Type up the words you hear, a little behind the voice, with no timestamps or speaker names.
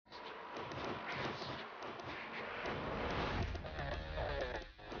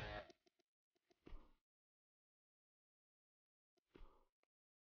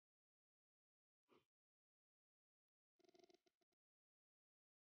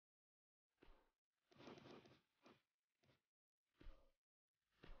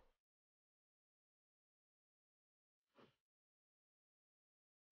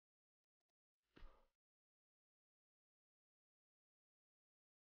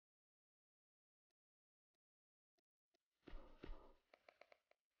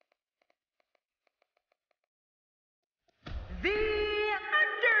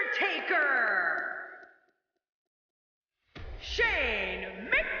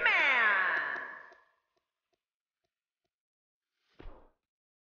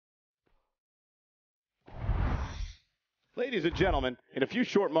Ladies and gentlemen, in a few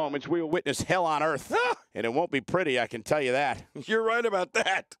short moments, we will witness hell on earth. And it won't be pretty, I can tell you that. You're right about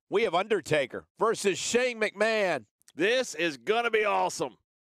that. We have Undertaker versus Shane McMahon. This is going to be awesome.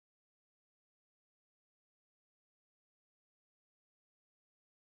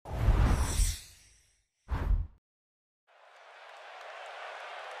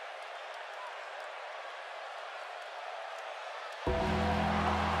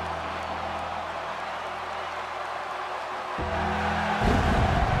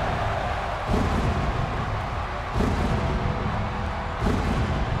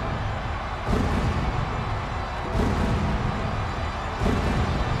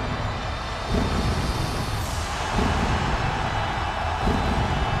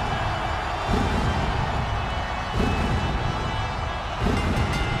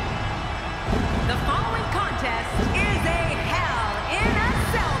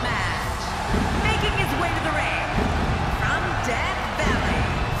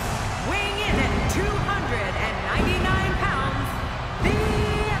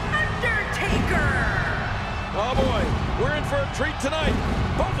 Treat tonight.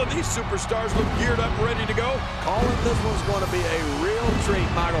 Both of these superstars look geared up, ready to go. Calling this one's going to be a real treat,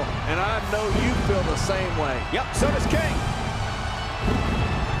 Michael, and I know you feel the same way. Yep, so does King.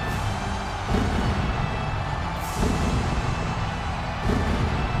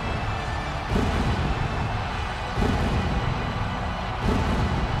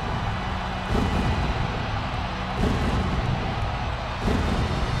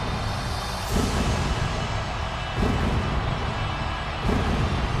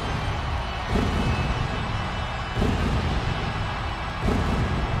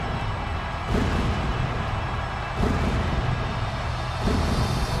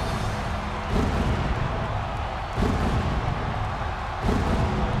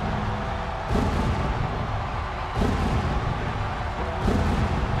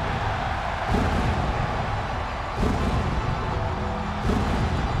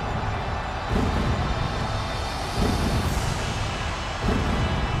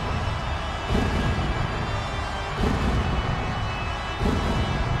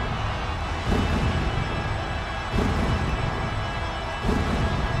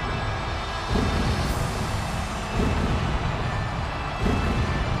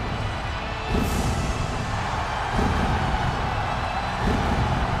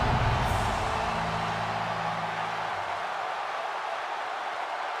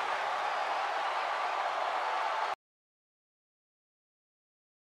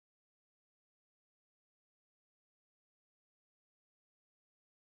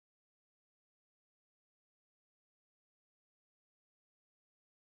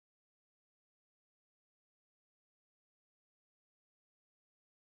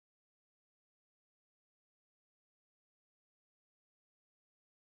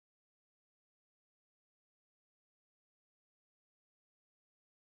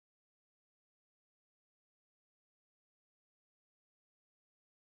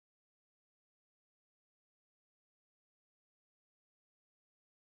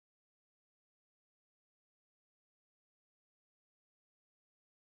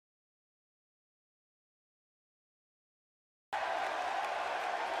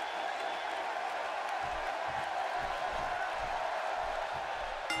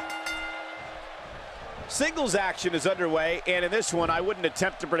 Singles action is underway, and in this one, I wouldn't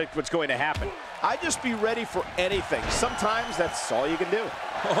attempt to predict what's going to happen. I'd just be ready for anything. Sometimes that's all you can do.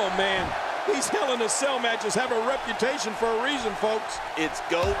 Oh, man. These Hell in a Cell matches have a reputation for a reason, folks. It's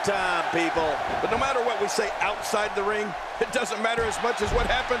go time, people. But no matter what we say outside the ring, it doesn't matter as much as what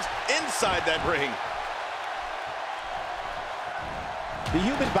happens inside that ring. The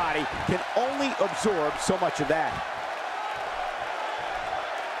human body can only absorb so much of that.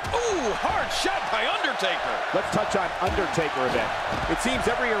 Ooh, hard shot by Undertaker. Let's touch on Undertaker a bit. It seems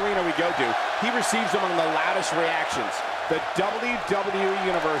every arena we go to, he receives among the loudest reactions. The WWE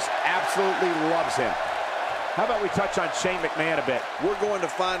Universe absolutely loves him. How about we touch on Shane McMahon a bit? We're going to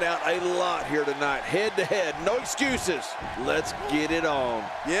find out a lot here tonight. Head to head, no excuses. Let's get it on.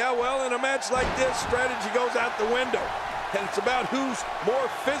 Yeah, well, in a match like this, strategy goes out the window. And it's about who's more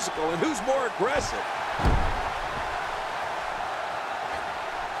physical and who's more aggressive.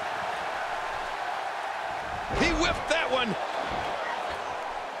 He whiffed that one.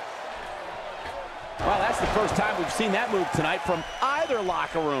 Well, that's the first time we've seen that move tonight from either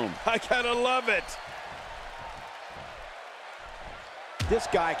locker room. I gotta love it. This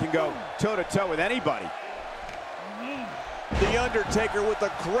guy can go toe-to-toe with anybody. The Undertaker with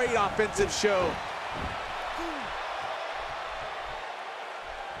a great offensive show.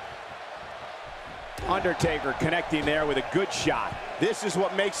 Undertaker connecting there with a good shot. This is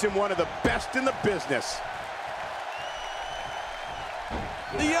what makes him one of the best in the business.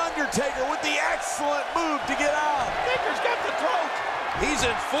 The Undertaker with the excellent move to get out. Taker's got the throat. He's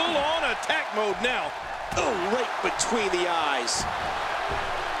in full-on attack mode now. Oh, right between the eyes.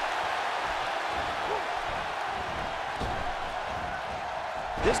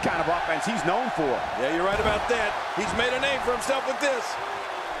 This kind of offense he's known for. Yeah, you're right about that. He's made a name for himself with this.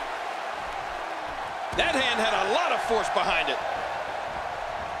 That hand had a lot of force behind it.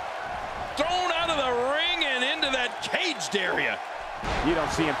 Thrown out of the ring and into that caged area. You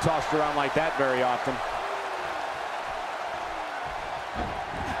don't see him tossed around like that very often.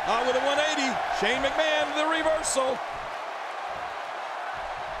 With a 180, Shane McMahon, the reversal.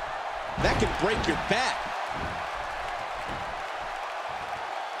 That can break your back.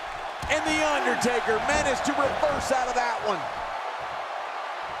 And the Undertaker managed to reverse out of that one.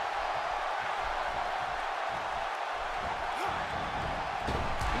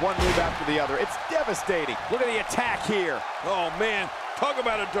 One move after the other. It's devastating. Look at the attack here. Oh, man. Talk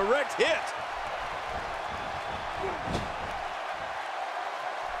about a direct hit.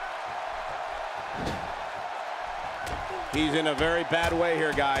 He's in a very bad way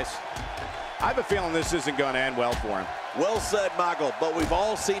here, guys. I have a feeling this isn't going to end well for him. Well said, Michael, but we've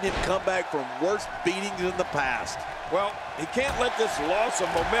all seen him come back from worse beatings in the past. Well, he can't let this loss of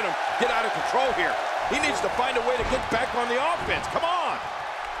momentum get out of control here. He needs to find a way to get back on the offense. Come on.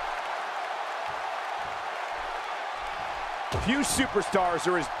 Few superstars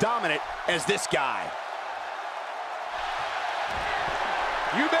are as dominant as this guy.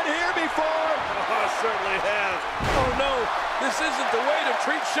 You've been here before. Oh, I certainly have. Oh, no. This isn't the way to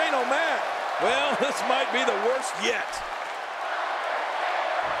treat Shane O'Mac. Well, this might be the worst yet.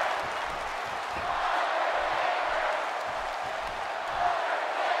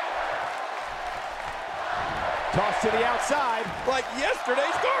 Toss to the outside. Like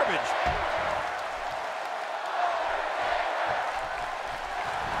yesterday's garbage.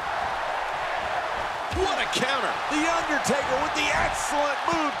 What a counter. The Undertaker with the excellent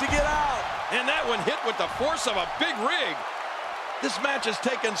move to get out. And that one hit with the force of a big rig. This match has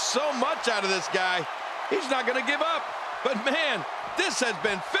taken so much out of this guy. He's not going to give up. But, man, this has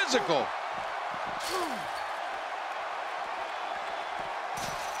been physical.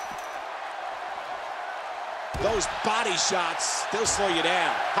 Those body shots, they'll slow you down.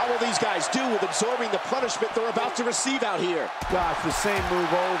 How will these guys do with absorbing the punishment they're about to receive out here? Gosh, the same move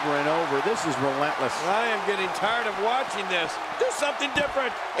over and over. This is relentless. I am getting tired of watching this. Do something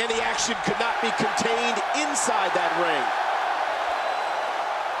different. And the action could not be contained inside that ring.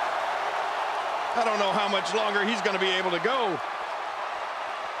 I don't know how much longer he's going to be able to go.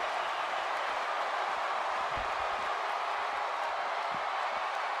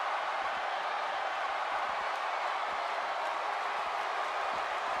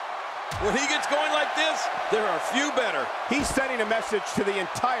 When he gets going like this, there are few better. He's sending a message to the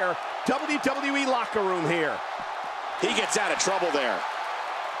entire WWE locker room here. He gets out of trouble there.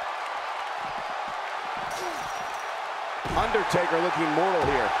 Undertaker looking mortal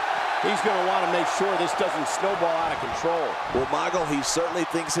here. He's going to want to make sure this doesn't snowball out of control. Well, Michael, he certainly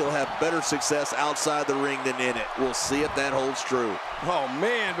thinks he'll have better success outside the ring than in it. We'll see if that holds true. Oh,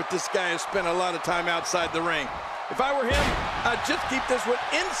 man, but this guy has spent a lot of time outside the ring. If I were him, I'd just keep this one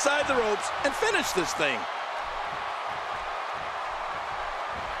inside the ropes and finish this thing.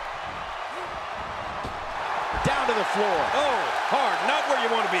 Down to the floor. Oh, hard, not where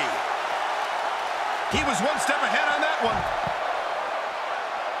you want to be. He was one step ahead on that one.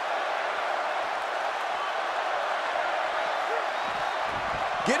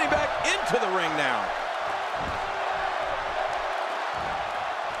 Getting back into the ring now.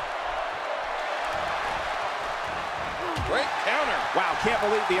 Great counter. Wow, can't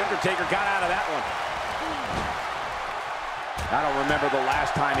believe The Undertaker got out of that one. I don't remember the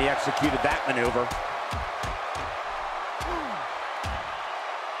last time he executed that maneuver.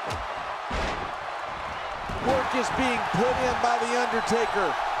 Work is being put in by The Undertaker.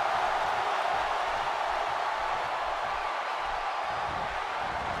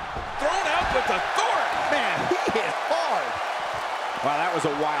 Thrown out with authority. Man, he hit hard. Wow, that was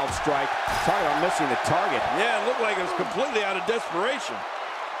a wild strike. Talk about missing the target. Yeah, it looked like it was completely out of desperation.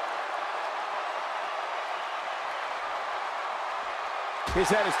 His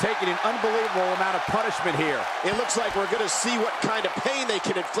head is taking an unbelievable amount of punishment here. It looks like we're going to see what kind of pain they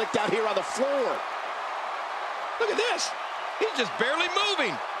can inflict out here on the floor. Look at this. He's just barely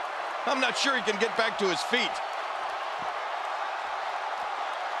moving. I'm not sure he can get back to his feet.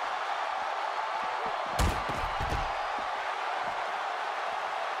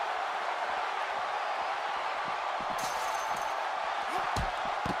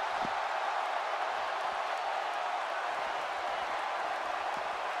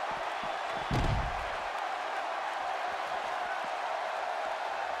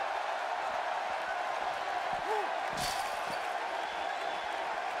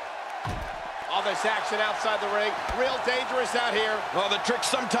 this action outside the ring. Real dangerous out here. Well, the trick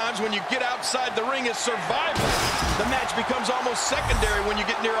sometimes when you get outside the ring is survival. The match becomes almost secondary when you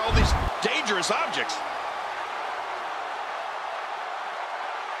get near all these dangerous objects.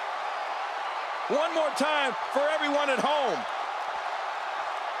 One more time for everyone at home.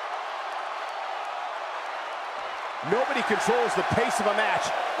 Nobody controls the pace of a match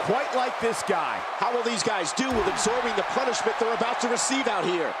quite like this guy. How will these guys do with absorbing the punishment they're about to receive out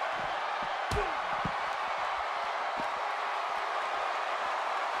here?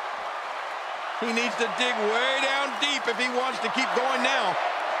 He needs to dig way down deep if he wants to keep going now.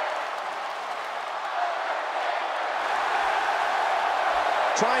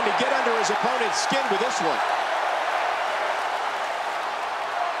 Trying to get under his opponent's skin with this one.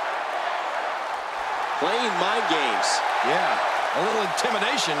 Playing mind games. Yeah, a little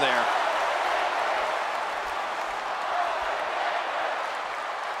intimidation there.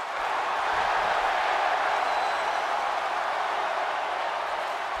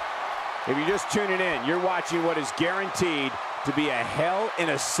 If you're just tuning in, you're watching what is guaranteed to be a Hell in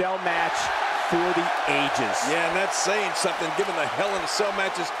a Cell match for the ages. Yeah, and that's saying something given the Hell in a Cell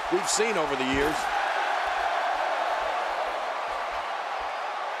matches we've seen over the years.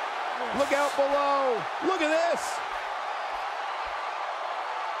 Look out below. Look at this.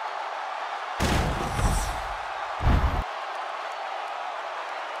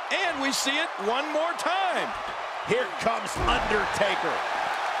 And we see it one more time. Here comes Undertaker.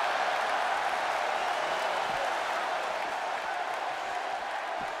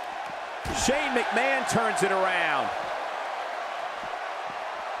 Shane McMahon turns it around.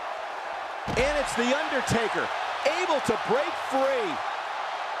 And it's the Undertaker, able to break free.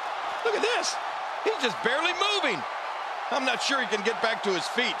 Look at this. He's just barely moving. I'm not sure he can get back to his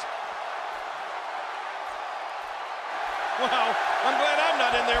feet. Wow, I'm glad I'm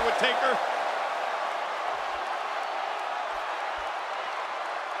not in there with Taker.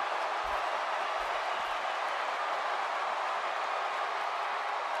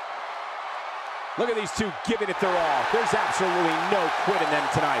 Look at these two giving it their all. There's absolutely no quit in them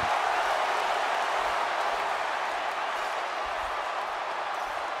tonight.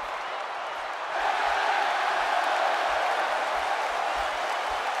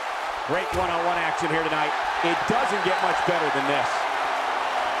 Great one-on-one action here tonight. It doesn't get much better than this.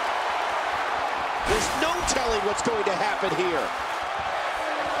 There's no telling what's going to happen here.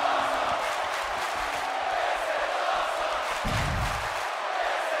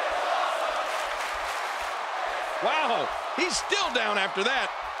 Wow, he's still down after that.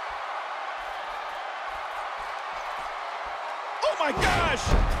 Oh my gosh!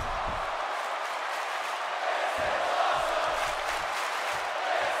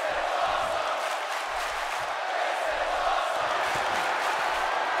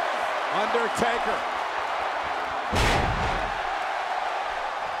 Undertaker.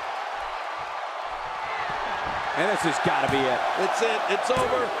 And this has got to be it. It's it. It's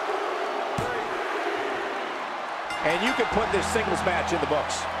over. And you can put this singles match in the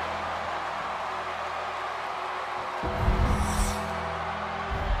books.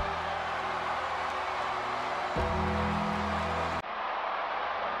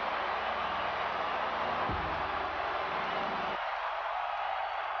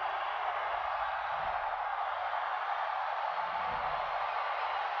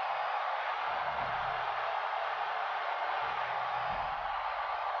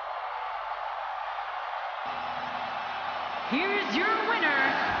 Here's your winner,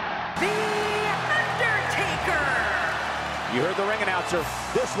 The Undertaker. You heard the ring announcer.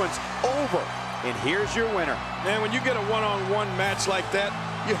 This one's over. And here's your winner. Man, when you get a one-on-one match like that,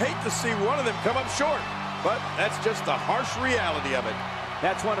 you hate to see one of them come up short. But that's just the harsh reality of it.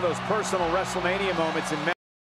 That's one of those personal WrestleMania moments in